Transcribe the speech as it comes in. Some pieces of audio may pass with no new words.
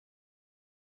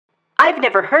I've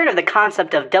never heard of the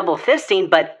concept of double fisting,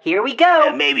 but here we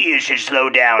go. Maybe you should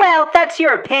slow down. Well, that's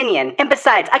your opinion. And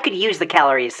besides, I could use the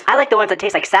calories. I like the ones that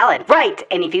taste like salad. Right,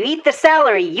 and if you eat the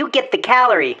celery, you get the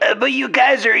calorie. But you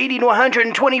guys are eating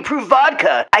 120 proof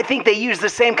vodka. I think they use the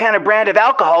same kind of brand of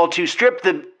alcohol to strip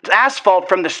the asphalt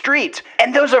from the street.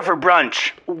 And those are for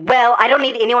brunch. Well, I don't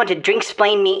need anyone to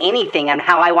drink-splain me anything on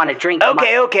how I want to drink.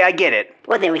 Okay, I get it.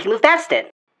 Well, then we can move past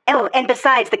it. Oh, and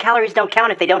besides, the calories don't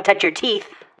count if they don't touch your teeth.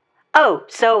 Oh,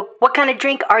 so what kind of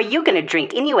drink are you gonna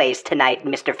drink anyways tonight,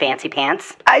 Mr. Fancy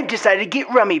Pants? I've decided to get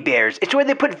rummy bears. It's where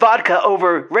they put vodka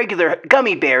over regular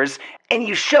gummy bears and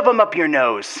you shove them up your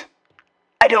nose.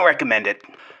 I don't recommend it.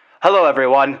 Hello,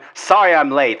 everyone. Sorry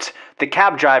I'm late. The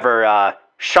cab driver,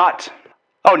 shot...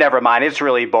 Oh, never mind. It's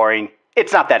really boring.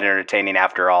 It's not that entertaining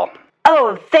after all.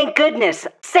 Oh, thank goodness.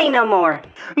 Say no more.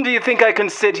 Do you think I can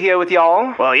sit here with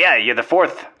y'all? Well, yeah, you're the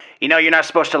fourth. You know, you're not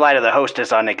supposed to lie to the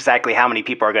hostess on exactly how many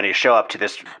people are going to show up to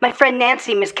this. My friend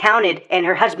Nancy miscounted, and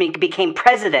her husband became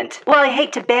president. Well, I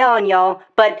hate to bail on y'all,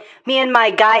 but me and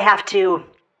my guy have to...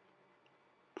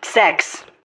 sex.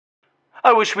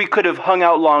 I wish we could have hung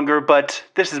out longer, but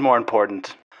this is more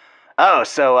important. Oh,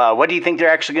 so what do you think they're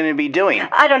actually going to be doing?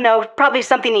 I don't know, probably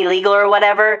something illegal or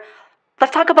whatever.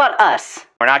 Let's talk about us.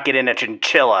 We're not getting a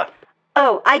chinchilla.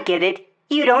 Oh, I get it.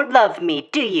 You don't love me,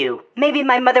 do you? Maybe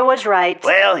my mother was right.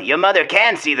 Well, your mother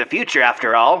can see the future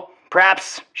after all.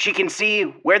 Perhaps she can see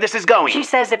where this is going. She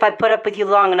says if I put up with you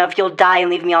long enough, you'll die and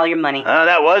leave me all your money.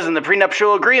 That was in the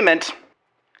prenuptial agreement.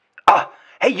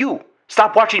 Hey you!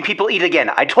 Stop watching people eat again.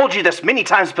 I told you this many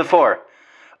times before.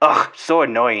 Ugh, so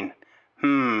annoying.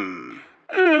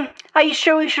 Are you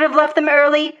sure we should have left them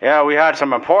early? Yeah, we had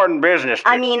some important business.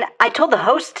 I mean, I told the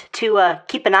host to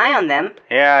keep an eye on them.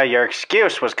 Yeah, your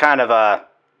excuse was kind of,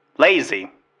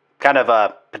 lazy. Kind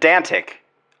of, pedantic.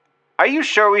 Are you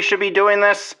sure we should be doing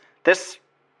this?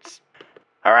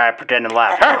 Alright, pretend and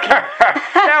laugh.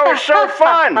 That was so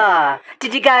fun!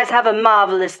 Did you guys have a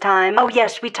marvelous time? Oh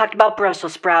yes, we talked about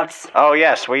Brussels sprouts. Oh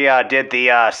yes, we, did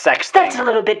the, sex thing. That's a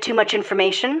little bit too much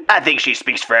information. I think she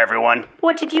speaks for everyone.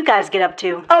 What did you guys get up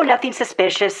to? Oh, nothing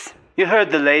suspicious. You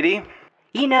heard the lady.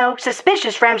 You know,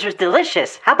 suspicious rhymes with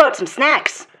delicious. How about some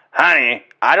snacks? Honey,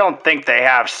 I don't think they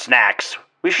have snacks.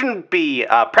 We shouldn't be,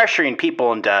 pressuring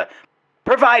people into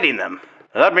providing them.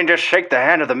 Let me just shake the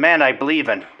hand of the man I believe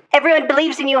in. Everyone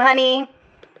believes in you, honey.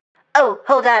 Oh,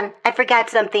 hold on. I forgot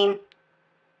something.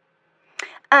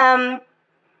 How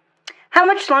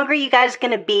much longer are you guys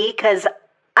gonna be? 'Cause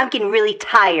I'm getting really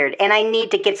tired, and I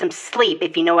need to get some sleep,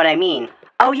 if you know what I mean.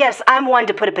 Oh, yes, I'm one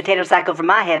to put a potato sack over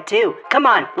my head, too. Come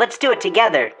on, let's do it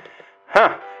together.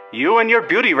 You and your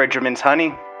beauty regimens,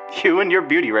 honey. You and your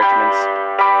beauty regimens.